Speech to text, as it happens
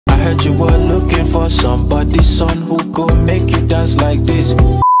heard you were looking for somebody, son, who go make you dance like this.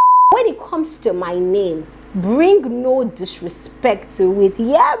 When it comes to my name, bring no disrespect to it.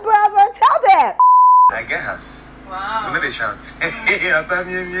 Yeah, brother, tell them. I guess. Wow. You know they shout. So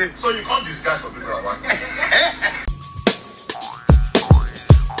you can't disguise for people around.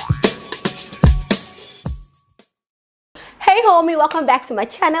 Hey homie, welcome back to my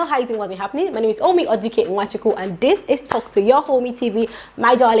channel. How you doing? What's happening? My name is Omi Odike Nwachukwu and this is Talk to Your Homie TV.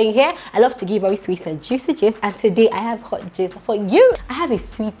 My darling here. I love to give very sweet and juicy gist, and today I have hot gist for you. I have a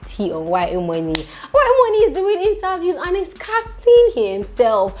sweet tea on Whitemoney. Whitemoney is doing interviews and is casting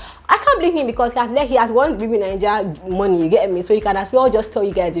himself. I can't blame him because he has won Baby Nigeria money, you get me? So you can as well just tell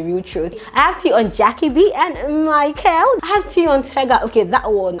you guys the real truth. I have tea on Jackie B and Michael. I have tea on Tega. Okay, that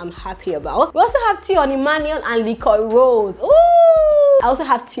one I'm happy about. We also have tea on Emmanuel and Liquorose'S. Ooh! I also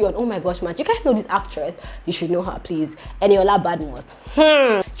have tea on, oh my gosh, man. You guys know this actress? You should know her, please. Emmanuel Badmus.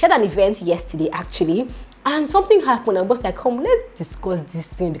 She had an event yesterday, actually. And something happened. I was like, come, let's discuss this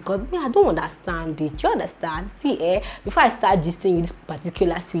thing because me, I don't understand it. You understand? See, before I start gisting with this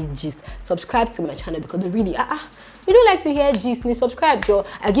particular sweet gist, subscribe to my channel because really, you don't like to hear gist, subscribe, Joe,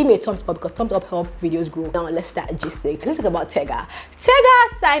 and give me a thumbs up because thumbs up helps videos grow. Now let's start gisting. Let's talk about Tega.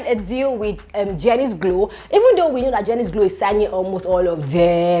 Tega signed a deal with Jenny's Glow, even though we know that Jenny's Glow is signing almost all of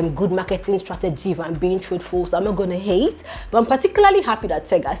them. Good marketing strategy and being truthful, so I'm not gonna hate. But I'm particularly happy that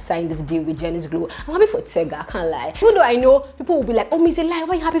Tega signed this deal with Jenny's Glow. I'm happy for Tega, I can't lie. Even though I know people will be like, oh, it's a lie,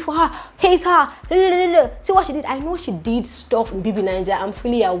 why are you happy for her? Hate her. See what she did? I know she did stuff in Baby Nigeria, I'm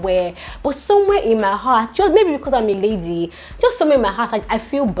fully aware. But somewhere in my heart, just maybe because I'm a lady, just somewhere in my heart, like I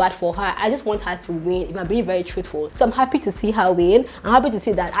feel bad for her. I just want her to win, if I'm being very truthful. So I'm happy to see her win. I'm happy to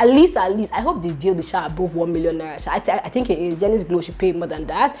see that at least I hope the deal is above 1 million naira. I think it is. Jenny's Glow should pay more than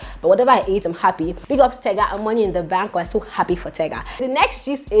that, but whatever I ate, I'm happy. Big ups Tega and Money in the Bank. I'm so happy for Tega. The next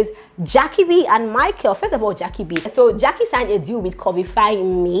gist is Jackie B and Michael. First of all, Jackie B. So Jackie signed a deal with Covify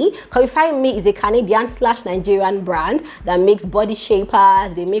Me. Covify Me is a Canadian/Nigerian brand that makes body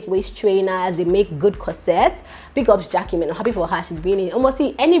shapers, they make waist trainers, they make good corsets. Big ups Jackie, man. I'm happy for her. She's winning. Almost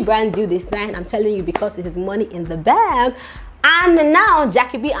see any brand deal they sign, I'm telling you, because this is money in the bank. And now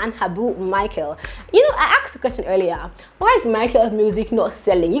Jackie B and Habu Michael. You know, I asked a question earlier. Why is Michael's music not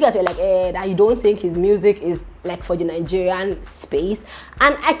selling? You guys were like, that you don't think his music is like for the Nigerian space.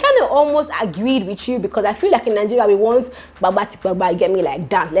 And I kind of almost agreed with you because I feel like in Nigeria we want Baba, get me like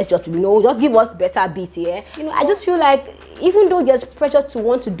dance. Let's just, just give us better beat here. I just feel like even though there's pressure to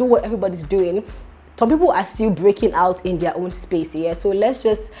want to do what everybody's doing, some people are still breaking out in their own space here. So let's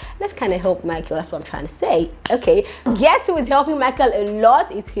kind of help Michael. That's what I'm trying to say. Okay, guess who is helping Michael a lot?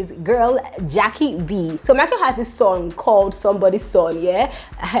 It's his girl Jackie B. So Michael has this song called Somebody's Son. Yeah,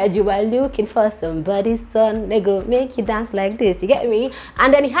 I heard you were looking for somebody's son. They go make you dance like this, you get me?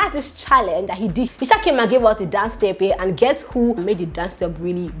 And then he has this challenge that he did. He just came and gave us a dance step here, and guess who made the dance step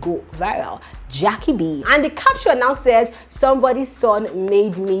really go viral? Jackie B. And the caption now says, somebody's son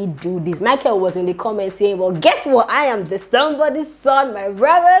made me do this. Michael was in the comments saying, well, guess what? I am the somebody's son, my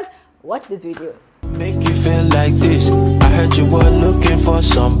brothers. Watch this video. Make you feel like this. I heard you were looking for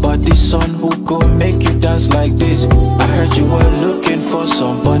somebody's son, who go make you dance like this. I heard you were looking for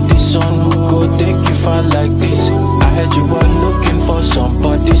somebody's son, who go take you far like this. I heard you were looking for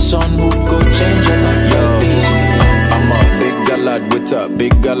somebody's son, who go change your life like this. I'm a big galad with a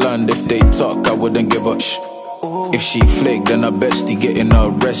big galand. If they talk, I wouldn't give a shh. If she flake, then I bestie getting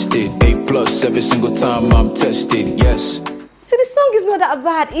arrested. A+ every single time I'm tested, yes. So the song is not that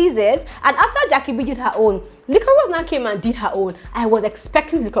bad, is it? And after Jackie B did her own, Liquorose now came and did her own. I was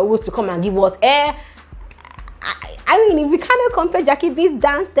expecting Liquorose to come and give us I mean, if we cannot compare Jackie B's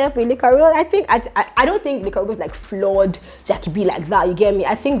dance step with Liquorose, I don't think Liquorose like flawed Jackie B like that, you get me?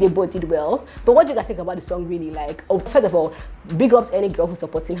 I think they both did well. But what do you guys think about the song really? Like, first of all, big ups any girl who's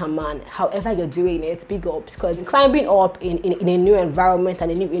supporting her man. However you're doing it, big ups, because climbing up in a new environment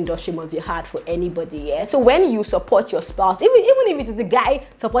and a new industry must be hard for anybody, yeah? So when you support your spouse, even if it is the guy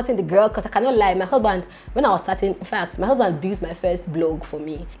supporting the girl, because I cannot lie, my husband, when I was starting, in fact, my husband builds my first blog for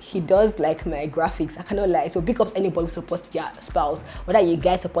me. He does like my graphics, I cannot lie. So big ups anybody who supports their spouse, whether you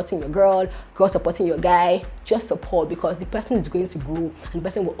guys supporting your girl supporting your guy, just support, because the person is going to grow and the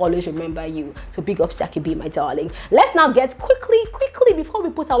person will always remember you. So big ups Jackie B, my darling. Let's now get quickly before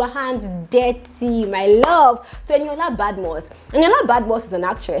we put our hands dirty, my love, to Emmanuel Badmus. Emmanuel Badmus is an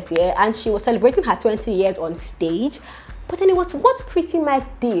actress, yeah, and she was celebrating her 20 years on stage. But then it was what Pretty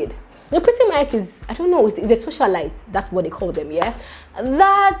Mike did. Pretty Mike is, I don't know, is a socialite, that's what they call them, yeah,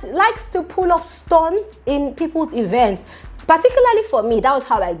 that likes to pull up stunts in people's events. Particularly for me, that was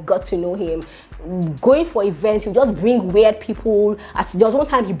how I got to know him. going for events, he just bring weird people. As there was one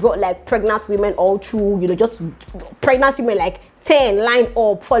time he brought like pregnant women all through, you know, just pregnant women like 10 lined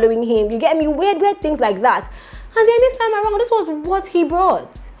up following him. You get me? Weird things like that. And then this time around, this was what he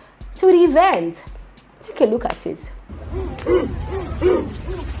brought to the event. Take a look at it.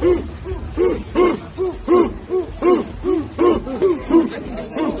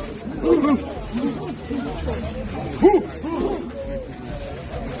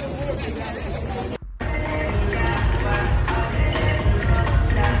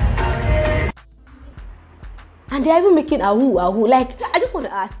 And they're even making ahoo. Like, I just want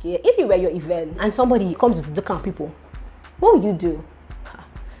to ask you, if you were your event and somebody comes to the camp people, what would you do?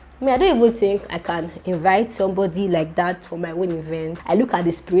 I mean, I don't even think I can invite somebody like that for my own event. I look at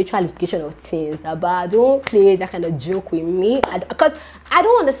the spiritual implication of things, but don't play that kind of joke with me, because I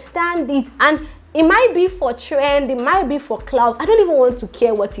don't understand it. And it might be for trend, it might be for clout. I don't even want to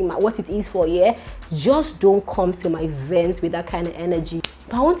care what it is for. Yeah, just don't come to my event with that kind of energy.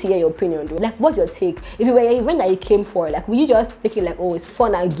 But I want to hear your opinion though. Like, what's your take? If it were an event that you came for, like, will you just take it like, oh, it's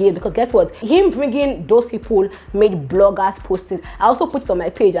fun and game? Because guess what? Him bringing those people made bloggers post it. I also put it on my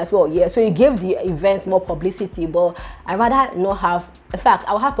page as well. Yeah, so it gave the event more publicity. But I'd rather not have. In fact,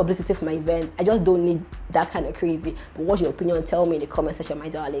 I'll have publicity for my event. I just don't need that kind of crazy. But what's your opinion? Tell me in the comment section, my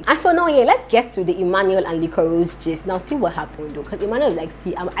darling. And so now, yeah, let's get to the Emmanuel and Liquorose'S gist. Now, see what happened though. Because Emmanuel is like,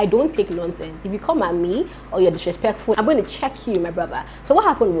 see, I don't take nonsense. If you come at me or you're disrespectful, I'm going to check you, my brother. So what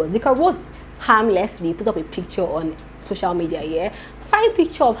happened was, Liquorose harmlessly put up a picture on social media, yeah, fine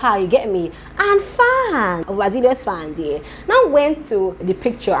picture of her, you get me, and fans of Brazilia's fans, yeah, now went to the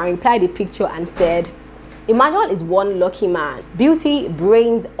picture and replied the picture and said, Emmanuel is one lucky man. Beauty,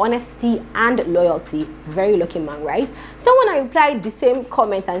 brains, honesty, and loyalty. Very lucky man, right? Someone I replied the same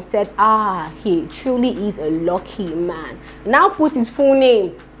comment and said, he truly is a lucky man. Now put his full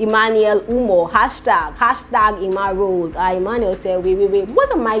name, Emmanuel Umo, hashtag Emmarose. Emmanuel said, wait,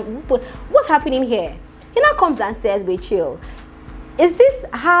 what's happening here? He now comes and says, wait, chill. Is this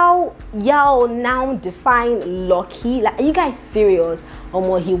how y'all now define lucky? Like, are you guys serious?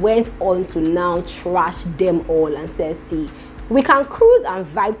 He went on to now trash them all and says, see, we can cruise and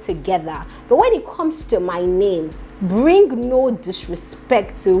vibe together, but when it comes to my name, bring no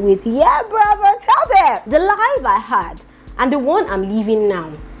disrespect to it. Yeah, brother, tell them. The life I had and the one I'm living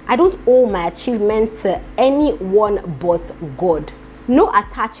now, I don't owe my achievement to anyone but God. No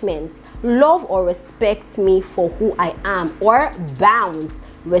attachments, love or respect me for who I am, or bounce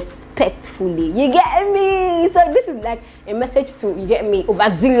respectfully. You get me? So this is like a message to, you get me,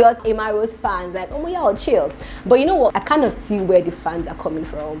 overzealous Emmarose fans, like, oh my God, chill. But you know what? I kind of see where the fans are coming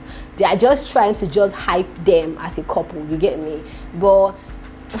from. They are just trying to just hype them as a couple, you get me? But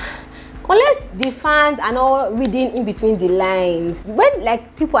unless the fans are not reading in between the lines, when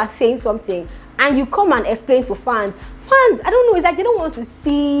like people are saying something and you come and explain to fans, I don't know, it's like they don't want to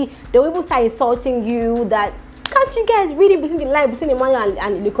see, they will even start insulting you. That, can't you guys read in between the line between Emmanuel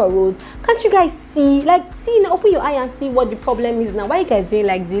and Liquorose? Can't you guys see, like, see now, open your eye and see what the problem is now. Why are you guys doing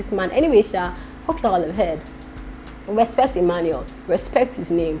like this, man? Anyway, Sha, hope you all have heard. Respect Emmanuel, respect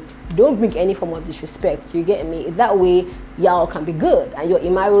his name. Don't bring any form of disrespect, you get me? That way y'all can be good and your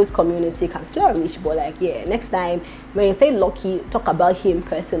Emmarose community can flourish. But like, yeah, next time when you say lucky, talk about him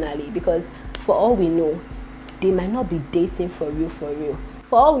personally, because for all we know, they might not be dating for real.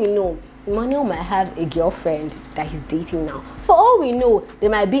 For all we know, Emmanuel might have a girlfriend that he's dating now. For all we know, they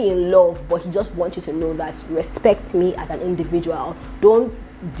might be in love, but he just wants you to know that respect me as an individual. Don't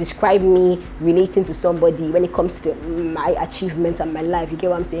describe me relating to somebody when it comes to my achievements and my life. You get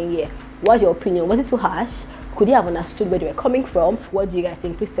what I'm saying? Yeah. What's your opinion? Was it too harsh? Could you have understood where they were coming from? What do you guys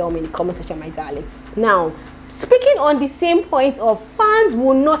think? Please tell me in the comment section, my darling. Now, speaking on the same point of fans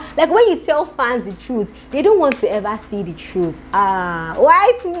will not, like when you tell fans the truth, they don't want to ever see the truth.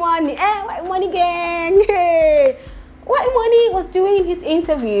 Whitemoney, Whitemoney gang. Hey. Whitemoney was doing his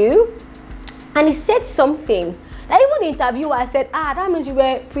interview and he said something. Like even the interviewer said, that means you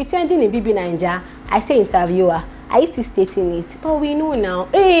were pretending in BB Ninja. I say interviewer. I used to stating it, but we know now.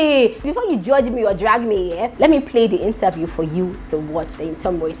 Hey, before you judge me or drag me, let me play the interview for you to watch. Then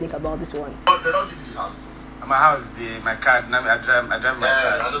tell me what you think about this one. They don't give you the house. My house, my car. Now I drive my car.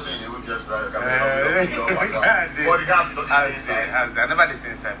 I just say they will just drive your car. But the house, you don't stay inside. I never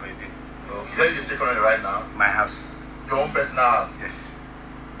stay inside for a day. Where you stay currently right now? My house. Your own personal house? Yes.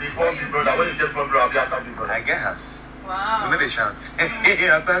 Before Big Brother, when you get from Brother, after Big Brother? I get house. Wow. You know they shout. So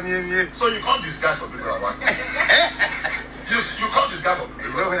you call this guy for Big Brother? You call this guy for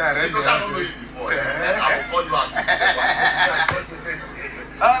Big Brother? Because I don't know you before. I will call you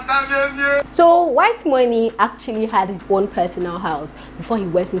as So Whitemoney actually had his own personal house before he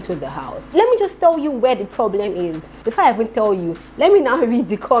went into the house. Let me just tell you where the problem is. Before I even tell you, let me now read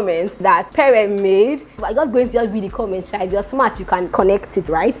the comments that Parent made. I'm just going to just read the comments. If you're smart, you can connect it,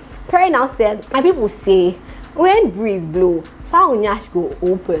 right? Parent now says, my people say, when breeze blow, foul nyash go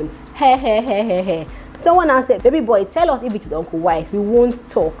open. Hey, hey, hey, hey, hey. Someone now said, baby boy, tell us if it is Uncle White. We won't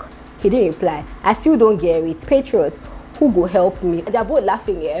talk. He didn't reply. I still don't get it. Patriots, who go help me? They're both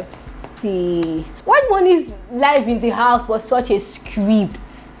laughing here. See, Whitemoney's life in the house was such a script.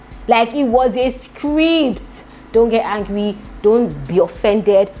 Like, it was a script. Don't get angry. Don't be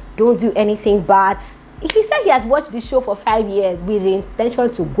offended. Don't do anything bad. He said he has watched the show for 5 years with the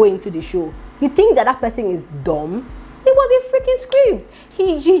intention to go into the show. You think that person is dumb? It was a freaking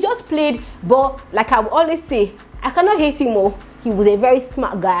script. He just played, but like I would always say, I cannot hate him more. He was a very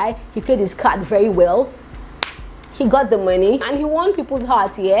smart guy. He played his card very well. He got the money and he won people's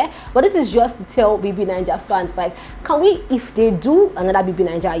hearts, yeah. But this is just to tell BB Naija fans, like, can we, if they do another BB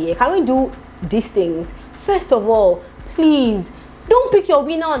Naija year, can we do these things? First of all, please don't pick your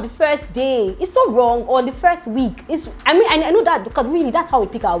winner on the first day. It's so wrong. Or the first week. I know that, because really that's how we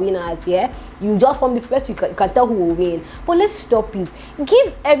pick our winners, yeah. You just from the first week you can tell who will win. But let's stop it.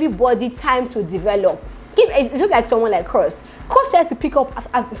 Give everybody time to develop. It's just like someone like Cross. Cross said to pick up.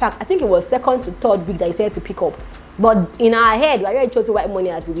 In fact, I think it was second to third week that he said to pick up. But in our head, we already chose Whitemoney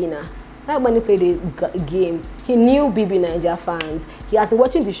as the winner. Whitemoney played a game. He knew BB Naija fans. He has been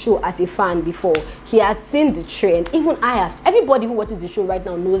watching the show as a fan before. He has seen the trend. Even I have. Everybody who watches the show right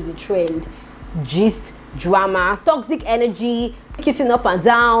now knows the trend. Gist, drama, toxic energy, kissing up and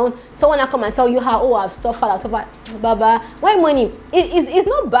down. Someone will come and tell you how, oh, I've suffered, baba. Whitemoney, it's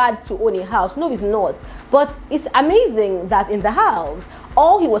not bad to own a house. No, it's not. But it's amazing that in the house,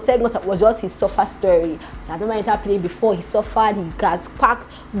 all he was telling us was just his suffer story. He had never entered play before. He suffered. He has packed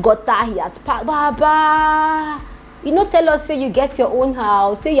gutter. He has packed. Baba, you know, tell us, say you get your own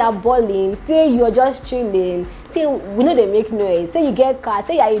house. Say you're balling. Say you're just chilling. Say we know they make noise. Say you get car.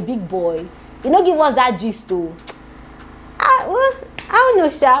 Say you're a big boy. You know, give us that gist too. I don't know,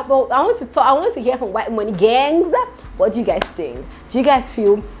 Sha, but I want to talk. I want to hear from Whitemoney gangs. What do you guys think? Do you guys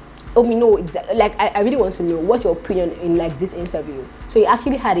feel? Oh, we know exactly. Like, I really want to know what's your opinion in like this interview. So he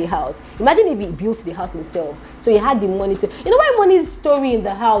actually had a house. Imagine if he built the house himself. So he had the money to. You know why Money's story in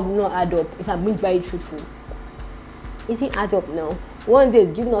the house is not add up? If I'm being very truthful, is he add up now? One day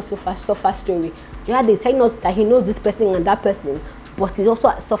he's giving us a suffer story. You had this telling us that he knows this person and that person, but he also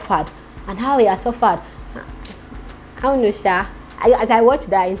has suffered. And how he has suffered, I don't know, Sha. As I watched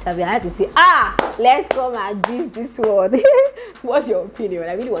that interview, I had to say, let's come and do this one. What's your opinion?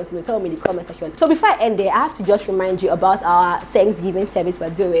 I really want to know. Tell me in the comment section. So before I end there, I have to just remind you about our Thanksgiving service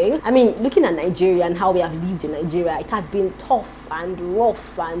we're doing. I mean, looking at Nigeria and how we have lived in Nigeria, it has been tough and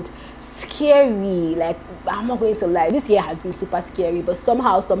rough and scary. Like, I'm not going to lie, this year has been super scary, but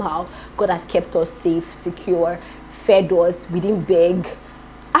somehow God has kept us safe, secure, fed us, we didn't beg.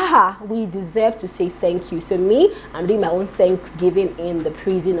 We deserve to say thank you. So me, I'm doing my own Thanksgiving in the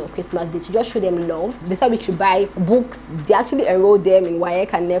prison on Christmas Day to just show them love. They said we should buy books. They actually enrolled them in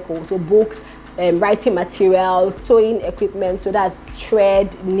WAEC and NECO. So books, writing materials, sewing equipment. So that's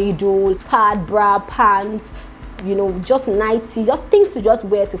thread, needle, pad, bra, pants, you know, just nighty, just things to just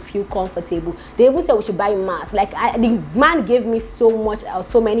wear to feel comfortable. They even said we should buy mats. Like, the man gave me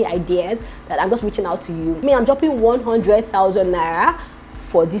so many ideas that I'm just reaching out to you. I'm dropping 100,000 naira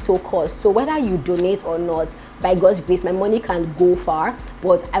for this whole cause. So whether you donate or not, by God's grace, my money can go far,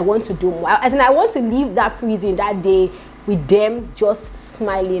 but I want to do more. As in, I want to leave that prison that day with them just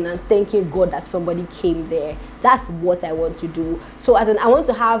smiling and thanking God that somebody came there. That's what I want to do. So as in, I want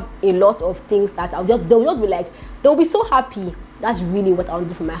to have a lot of things that they'll just be like, they'll be so happy. That's really what I want to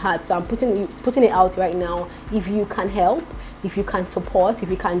do from my heart. So I'm putting it out right now. If you can help, if you can support, if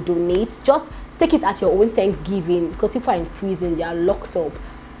you can donate, just take it as your own Thanksgiving, because people are in prison, they are locked up,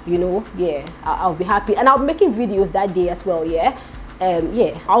 you know. Yeah, I'll be happy, and I'll be making videos that day as well. Yeah,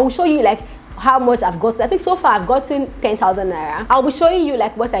 I will show you like how much I've gotten. I think so far I've gotten 10,000 naira. I'll be showing you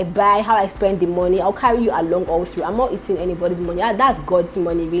like what I buy, how I spend the money. I'll carry you along all through. I'm not eating anybody's money. That's God's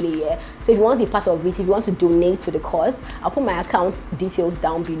money, really. Yeah. So if you want to be part of it, if you want to donate to the cause, I'll put my account details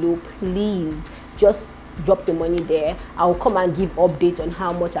down below. Please just drop the money there. I'll come and give updates on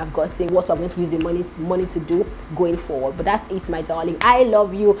how much I've gotten, what I'm going to use the money to do going forward. But that's it, my darling. I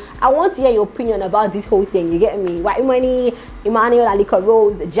love you. I want to hear your opinion about this whole thing. You get me? Whitemoney, Emmanuel and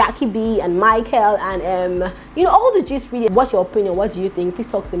Liquorose'S, Jackie B and Michael and you know, all the gist really. What's your opinion? What do you think?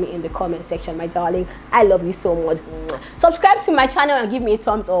 Please talk to me in the comment section, my darling. I love you so much. Subscribe to my channel and give me a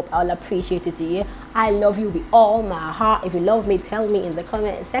thumbs up. I'll appreciate it. Yeah, I love you with all my heart. If you love me, tell me in the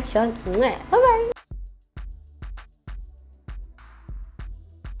comment section. Bye bye.